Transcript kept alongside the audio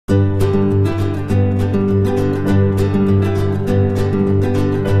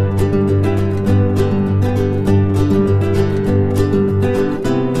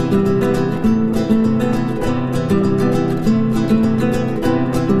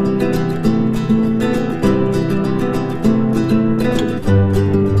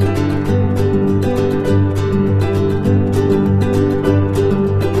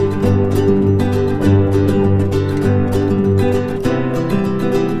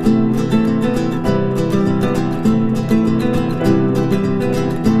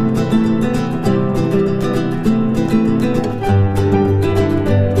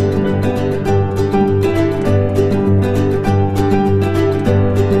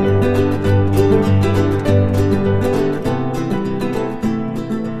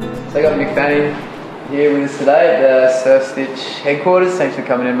Mick Fanning here with us today at the SurfStitch headquarters. Thanks for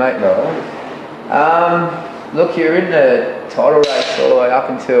coming in, mate. No. Look, you're in the title race all the way up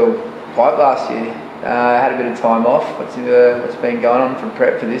until Pipe last year. Had a bit of time off. What's been going on for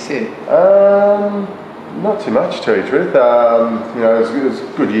prep for this year? Not too much, to tell you the truth. You know, it was a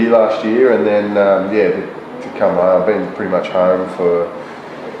good year last year, and then to come home, I've been pretty much home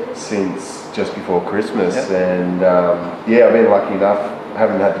since just before Christmas, and I've been lucky enough.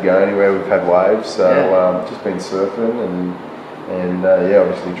 Haven't had to go anywhere. We've had waves, so just been surfing and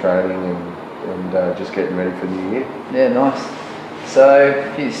obviously training and just getting ready for the new year. Yeah, nice. So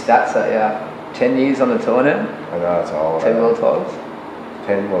a few stats at you. 10 years on the tour now. I know, it's old. 2 world titles.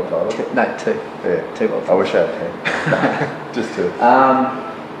 10 world titles? No, 2. Yeah. 2 world titles. I wish I had 10. Just 2.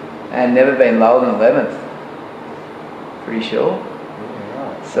 And never been lower than 11th. Pretty sure. Yeah,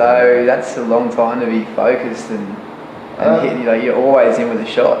 right. So that's a long time to be focused and hit, you know, you're always in with a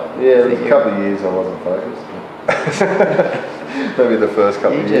shot. Yeah, there's a couple of years I wasn't focused. Maybe the first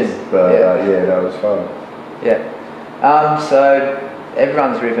couple of years, but no, it was fun. Yeah. So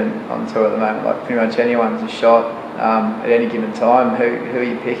everyone's ripping on tour at the moment. Like pretty much anyone's a shot at any given time. Who are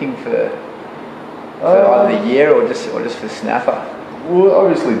you picking for either the year or just for snapper? Well,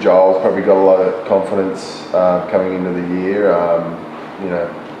 obviously Joel's probably got a lot of confidence coming into the year. You know,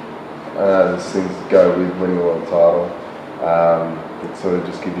 there's things that go with winning a world title. It sort of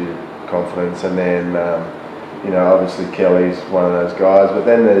just give you confidence, and then you know, obviously Kelly's one of those guys. But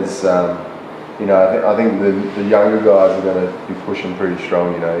then there's you know, I think the younger guys are going to be pushing pretty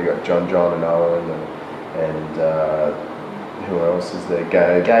strong. You know, you got John and Owen and who else is there?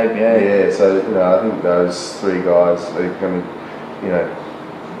 Gabe. Yeah. So you know, I think those 3 guys are going to, you know,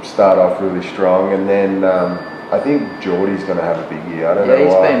 start off really strong, and then I think Geordie's going to have a big year. I don't know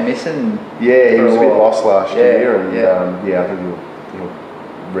why. He's been missing. Yeah, he was a bit lost last year, and I think he'll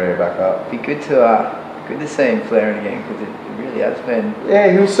rear back up. Be good to see him flaring again, because it really has been. Yeah,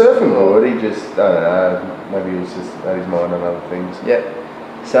 he was surfing good. He just, I don't know, maybe he was just had his mind on other things. Yep.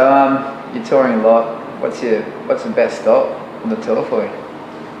 So you're touring a lot. What's the best stop on the tour for you?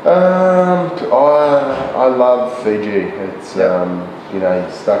 I love Fiji. It's you know,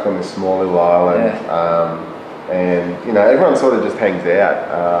 you're stuck on this small little island, and you know, everyone sort of just hangs out.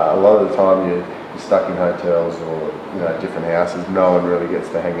 A lot of the time you're stuck in hotels or, you know, different houses. No one really gets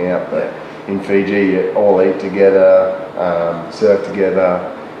to hang out, but in Fiji you all eat together, surf together,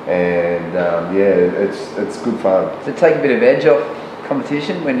 and it's good fun. Does it take a bit of edge off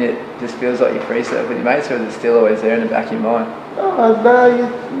competition when it just feels like you're free surf with your mates, or is it still always there in the back of your mind? No,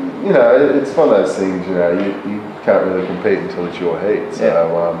 you know, it's one of those things. You know, you can't really compete until it's your heat. So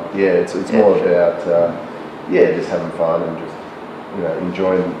it's more about just having fun and just, you know,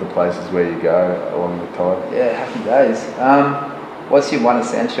 enjoying the places where you go along the time. Yeah, happy days. What's your one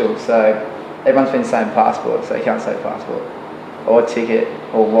essential? So everyone's been saying passport, so you can't say passport, or ticket,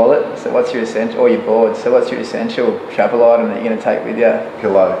 or wallet. So what's your essential, or your board? So what's your essential travel item that you're going to take with you?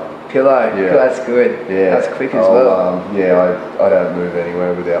 Pillow. Yeah, that's good. Yeah, that's quick as well. I don't move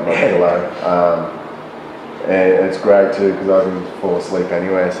anywhere without my pillow. And it's great too, because I can fall asleep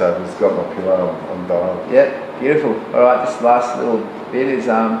anywhere. So if it's got my pillow, I'm done. Yeah, beautiful. All right, this last little bit is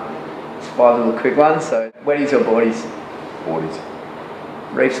 5 little quick ones. So weddies or boardies? Boardies.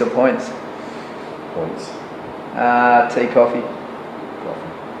 Reefs or points? Points. Tea, coffee?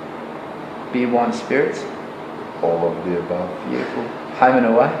 Coffee. Beer, wine, spirits? All of the above. Beautiful. Home and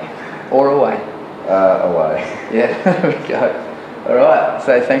away? Or away? Away. Yeah, there we go. All right,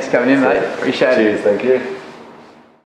 so thanks for coming in, mate. Appreciate it. Cheers, thank you.